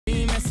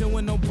chasing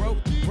with no broke.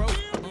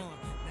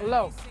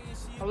 Hello,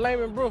 I'm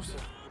Lamon Brewster,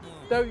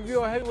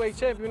 WBO heavyweight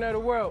champion of the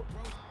world.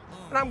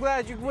 And I'm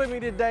glad you're with me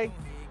today.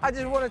 I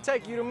just want to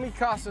take you to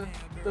Mikasa,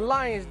 the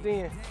Lion's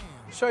Den,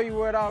 show you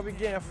where it all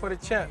began for the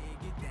champ.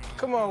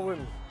 Come on with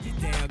me.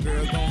 Get down,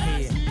 girl, go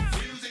ahead.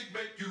 Music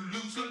make you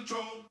lose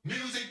control.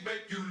 Music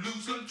make you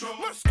lose control.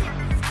 Let's go.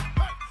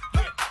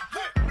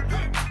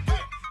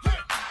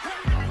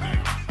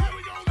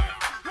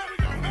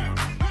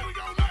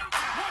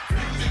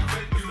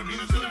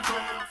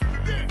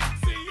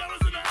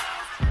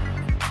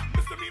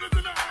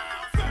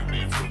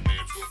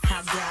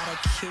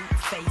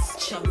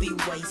 Chubby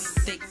waist,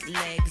 thick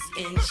legs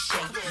in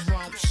shape,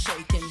 rump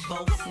shaking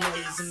both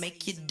ways,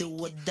 make you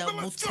do a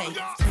double take.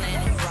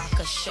 Planet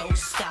rocker,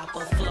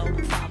 showstopper, flow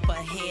proper,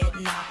 head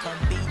knocker,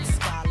 beat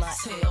scholar,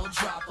 tail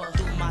dropper.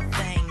 Do my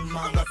thing,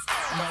 mother.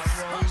 My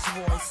Rolls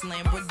Royce,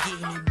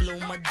 Lamborghini, blue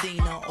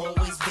Medina,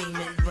 always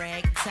beaming,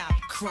 rag top,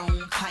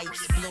 chrome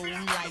pipes, blue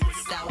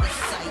lights, out of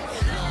sight.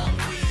 Long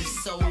weave,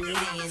 sold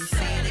in,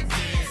 say it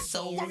again,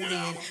 sold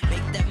in.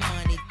 Make that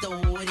money,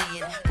 throw it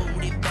in,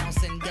 booty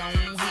bouncing, go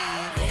ahead.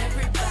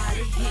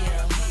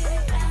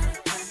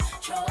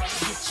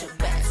 Get your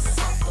backs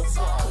off the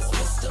wall, 'cause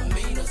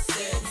misdemeanor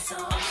said so.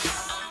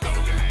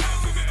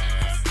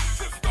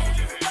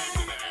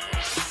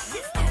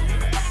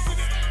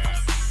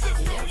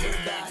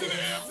 Everybody,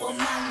 well,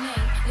 my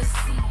name is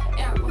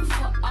Sierra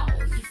for all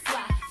you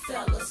fly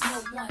fellas. No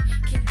one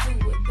can do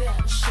it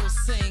better. She'll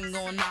sing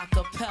on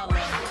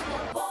acapella.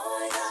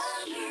 Boy,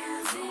 the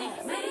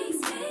music makes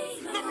me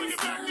lose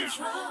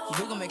control.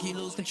 We're gonna make you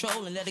lose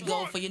control and let it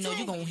go, for you know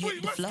you're gonna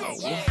hit the flow. I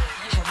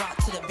rock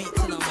to the beat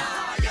till I'm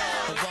higher.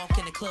 The walk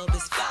in the club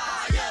is fire.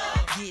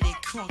 Get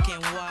it crunk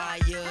and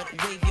wired.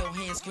 Wave your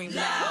hands, scream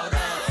louder.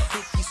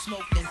 If you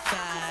smoke, then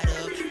fired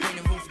up. Bring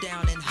the roof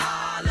down and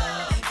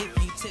holler.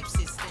 If you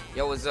tipsy,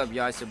 yo, what's up,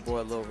 y'all? It's your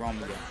boy Lil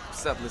Romeo.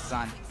 What's up,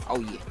 Lexani? Oh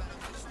yeah.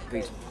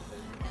 Peace.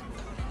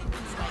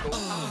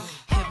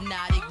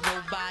 hypnotic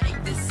robot.